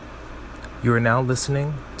You are now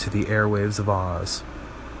listening to the airwaves of Oz,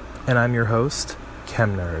 and I'm your host,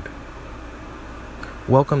 ChemNerd.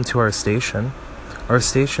 Welcome to our station. Our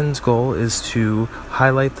station's goal is to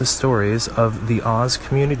highlight the stories of the Oz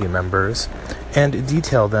community members and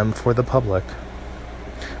detail them for the public.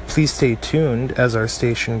 Please stay tuned as our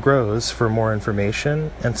station grows for more information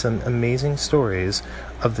and some amazing stories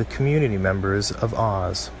of the community members of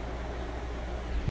Oz.